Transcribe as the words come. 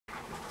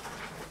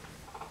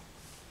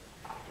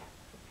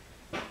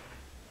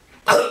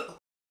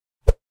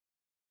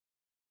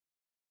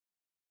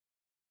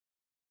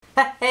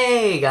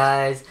Hey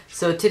guys,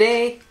 so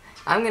today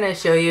I'm gonna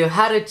show you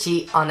how to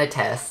cheat on a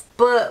test.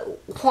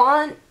 But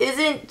Juan,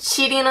 isn't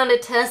cheating on a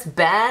test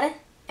bad?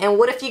 And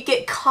what if you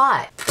get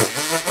caught?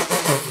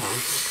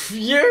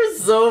 You're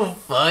so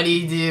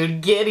funny, dude,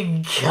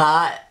 getting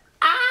caught.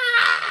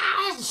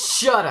 Ah,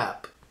 shut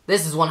up.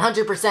 This is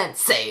 100%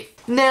 safe.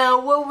 Now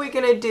what we're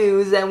gonna do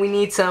is that we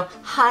need some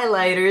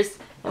highlighters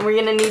and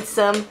we're gonna need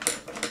some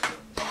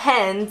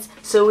pens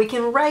so we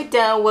can write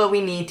down what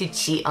we need to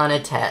cheat on a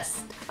test.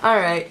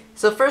 Alright,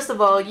 so first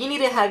of all, you need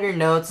to have your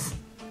notes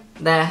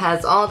that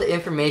has all the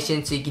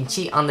information so you can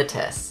cheat on the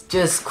test.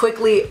 Just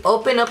quickly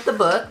open up the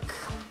book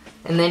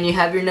and then you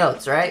have your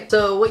notes, right?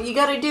 So what you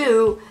gotta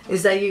do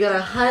is that you gotta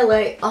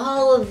highlight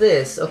all of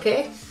this,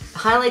 okay?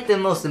 Highlight the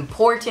most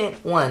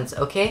important ones,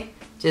 okay?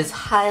 Just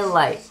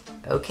highlight,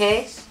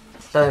 okay?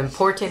 The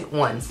important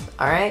ones,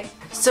 alright?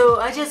 So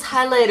I just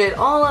highlighted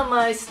all of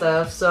my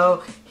stuff,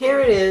 so here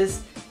it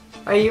is.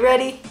 Are you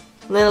ready?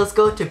 Let's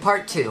go to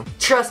part 2.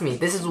 Trust me,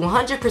 this is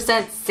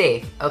 100%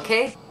 safe,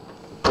 okay?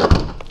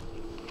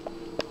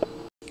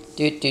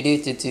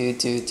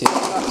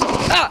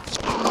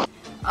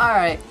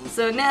 Alright,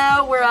 so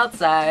now we're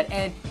outside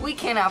and we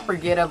cannot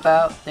forget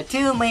about the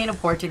two main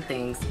important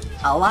things.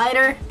 A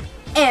lighter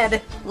and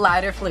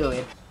lighter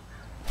fluid.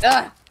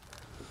 Ah!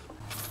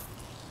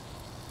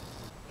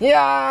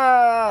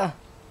 Yeah!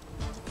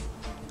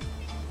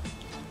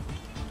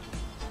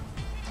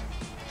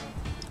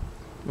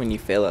 When you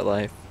fail at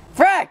life.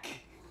 Frick!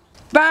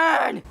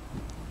 Burn!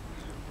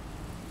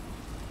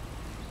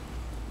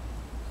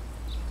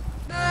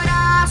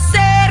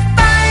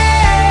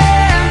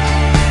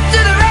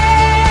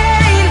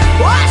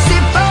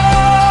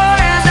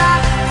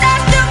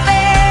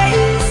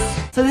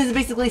 So this is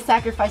basically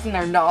sacrificing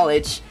our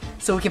knowledge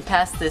so we can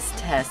pass this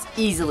test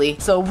easily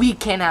so we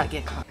cannot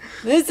get caught.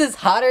 This is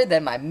hotter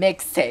than my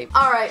mixtape.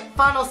 Alright,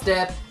 final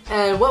step,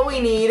 and what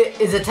we need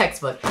is a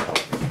textbook.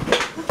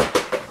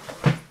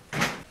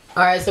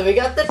 Alright, so we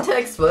got the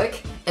textbook,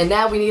 and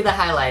now we need the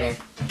highlighter.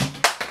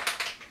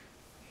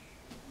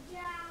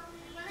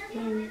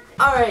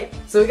 Alright,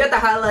 so we got the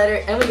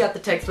highlighter and we got the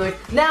textbook.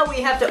 Now we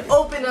have to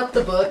open up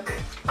the book.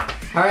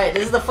 Alright,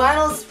 this is the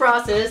final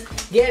process.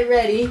 Get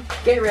ready,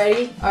 get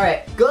ready.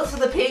 Alright, go to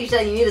the page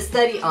that you need to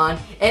study on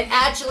and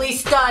actually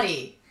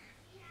study.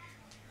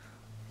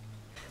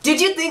 Did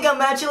you think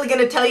I'm actually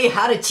gonna tell you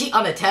how to cheat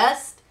on a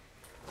test?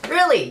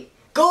 Really?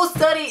 Go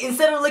study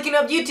instead of looking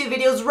up YouTube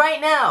videos right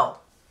now.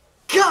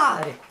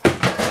 God!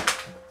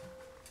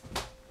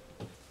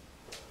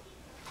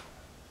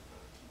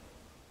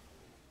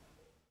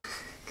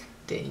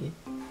 Dang it.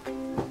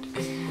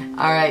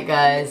 Alright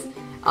guys,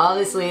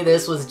 honestly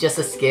this was just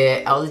a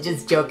skit. I was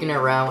just joking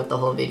around with the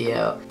whole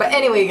video. But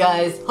anyway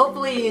guys,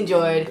 hopefully you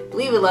enjoyed.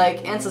 Leave a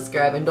like and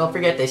subscribe and don't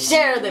forget to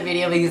share the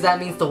video because that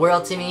means the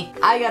world to me.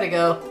 I gotta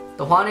go.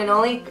 The Juan and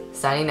Only,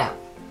 signing out.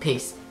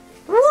 Peace.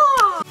 Woo!